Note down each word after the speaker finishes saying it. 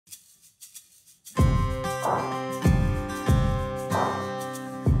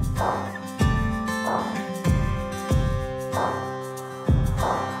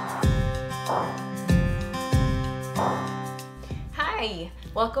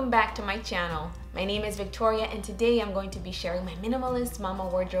Welcome back to my channel. My name is Victoria and today I'm going to be sharing my minimalist mama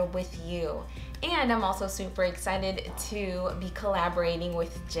wardrobe with you. And I'm also super excited to be collaborating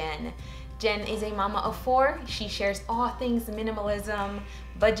with Jen. Jen is a mama of 4. She shares all things minimalism,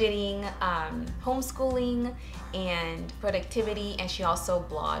 budgeting, homeschooling, and productivity, and she also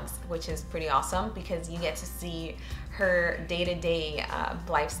blogs, which is pretty awesome because you get to see her day-to-day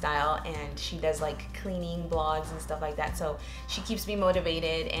lifestyle, and she does like cleaning blogs and stuff like that. So she keeps me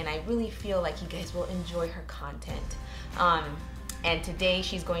motivated, and I really feel like you guys will enjoy her content. And today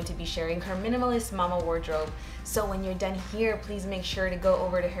she's going to be sharing her minimalist mama wardrobe. So when you're done here, please make sure to go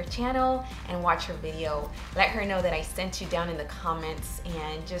over to her channel and watch her video. Let her know that I sent you down in the comments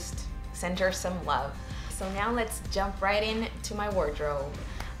and just send her some love. So now let's jump right into my wardrobe.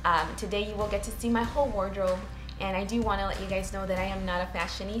 Today you will get to see my whole wardrobe. And I do want to let you guys know that I am not a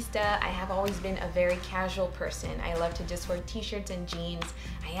fashionista. I have always been a very casual person. I love to just wear t-shirts and jeans.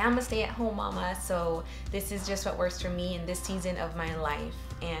 I am a stay-at-home mama, so this is just what works for me in this season of my life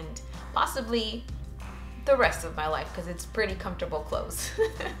and possibly the rest of my life because it's pretty comfortable clothes.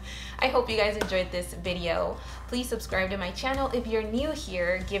 I hope you guys enjoyed this video. Please subscribe to my channel if you're new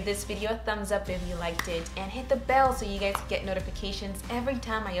here. Give this video a thumbs up if you liked it and hit the bell so you guys get notifications every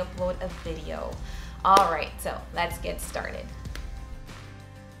time I upload a video. Alright, so let's get started.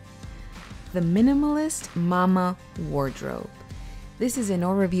 The Minimalist Mama Wardrobe. This is an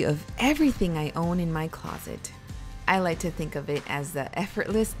overview of everything I own in my closet. I like to think of it as the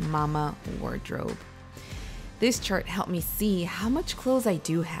effortless mama wardrobe. This chart helped me see how much clothes I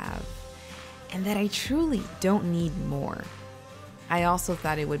do have and that I truly don't need more. I also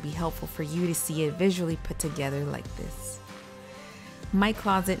thought it would be helpful for you to see it visually put together like this. My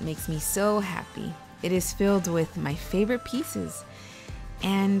closet makes me so happy. It is filled with my favorite pieces,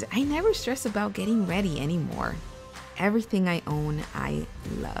 and I never stress about getting ready anymore. Everything I own, I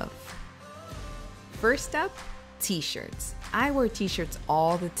love. First up, t-shirts. I wear t-shirts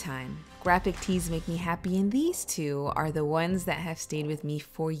all the time. Graphic tees make me happy, and these two are the ones that have stayed with me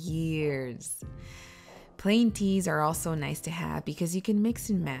for years. Plain tees are also nice to have because you can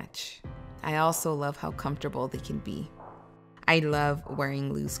mix and match. I also love how comfortable they can be. I love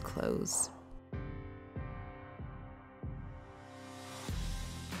wearing loose clothes.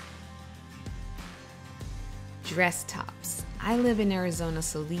 Dress tops. I live in Arizona,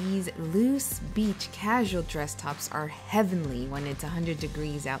 so these loose beach casual dress tops are heavenly when it's 100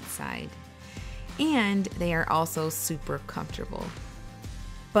 degrees outside. And they are also super comfortable.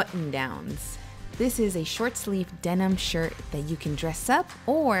 Button downs. This is a short sleeve denim shirt that you can dress up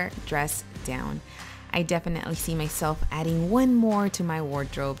or dress down. I definitely see myself adding one more to my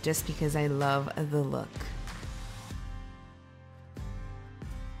wardrobe just because I love the look.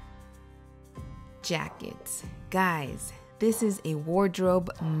 Jackets. Guys, this is a wardrobe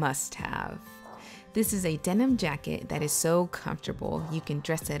must-have. This is a denim jacket that is so comfortable. You can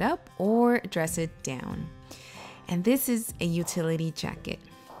dress it up or dress it down. And this is a utility jacket.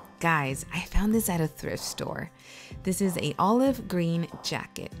 Guys, I found this at a thrift store. This is a olive green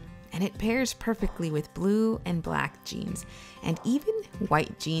jacket, and it pairs perfectly with blue and black jeans, and even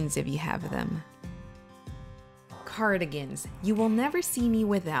white jeans if you have them. Cardigans. You will never see me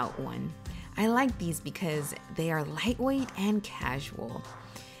without one. I like these because they are lightweight and casual.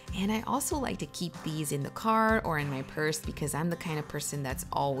 And I also like to keep these in the car or in my purse because I'm the kind of person that's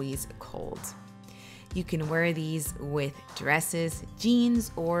always cold. You can wear these with dresses,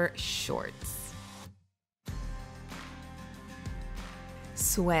 jeans, or shorts.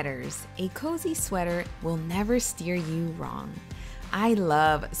 Sweaters. A cozy sweater will never steer you wrong. I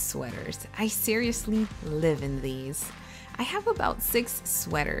love sweaters. I seriously live in these. I have about 6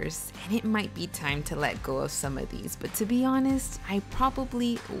 sweaters, and it might be time to let go of some of these, but to be honest, I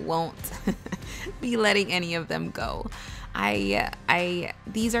probably won't be letting any of them go.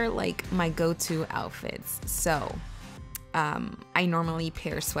 These are like my go-to outfits. So I normally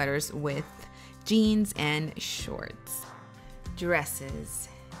pair sweaters with jeans and shorts. Dresses.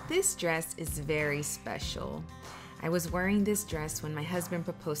 This dress is very special. I was wearing this dress when my husband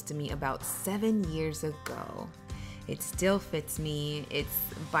proposed to me about 7 years ago. It still fits me. It's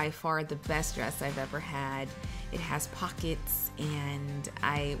by far the best dress I've ever had. It has pockets, and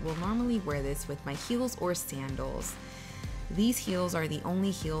I will normally wear this with my heels or sandals. These heels are the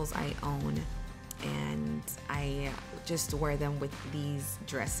only heels I own, and I just wear them with these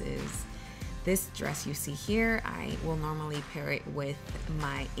dresses. This dress you see here, I will normally pair it with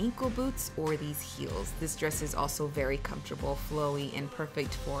my ankle boots or these heels. This dress is also very comfortable, flowy, and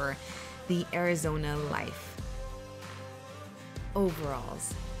perfect for the Arizona life.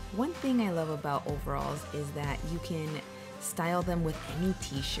 Overalls. One thing I love about overalls is that you can Style them with any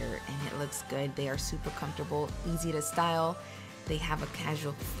t-shirt and it looks good. They are super comfortable, easy to style. They have a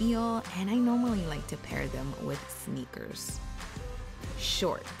casual feel, and I normally like to pair them with sneakers.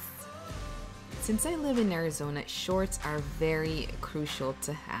 Shorts. Since I live in Arizona, shorts are very crucial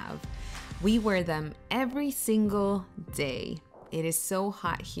to have. We wear them every single day. It is so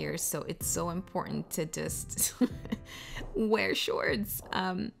hot here, so it's so important to just wear shorts.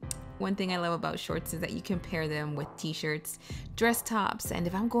 One thing I love about shorts is that you can pair them with t-shirts, dress tops, and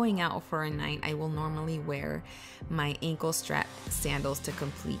if I'm going out for a night, I will normally wear my ankle strap sandals to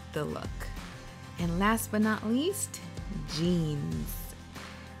complete the look. And last but not least, jeans.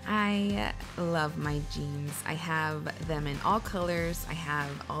 I love my jeans. I have them in all colors. I have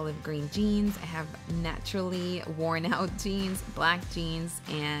olive green jeans. I have naturally worn out jeans, black jeans,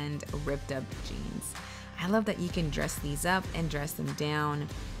 and ripped up jeans. I love that you can dress these up and dress them down.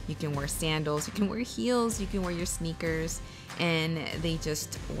 You can wear sandals, you can wear heels, you can wear your sneakers, and they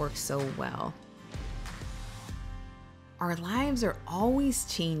just work so well. Our lives are always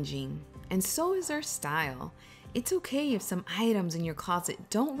changing, and so is our style. It's okay if some items in your closet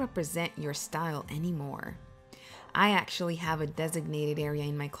don't represent your style anymore. I actually have a designated area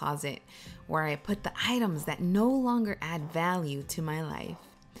in my closet where I put the items that no longer add value to my life.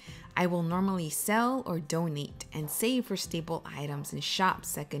 I will normally sell or donate and save for staple items and shop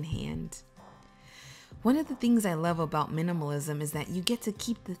secondhand. One of the things I love about minimalism is that you get to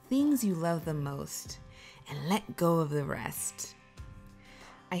keep the things you love the most and let go of the rest.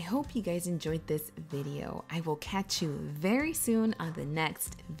 I hope you guys enjoyed this video. I will catch you very soon on the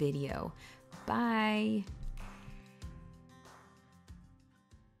next video. Bye!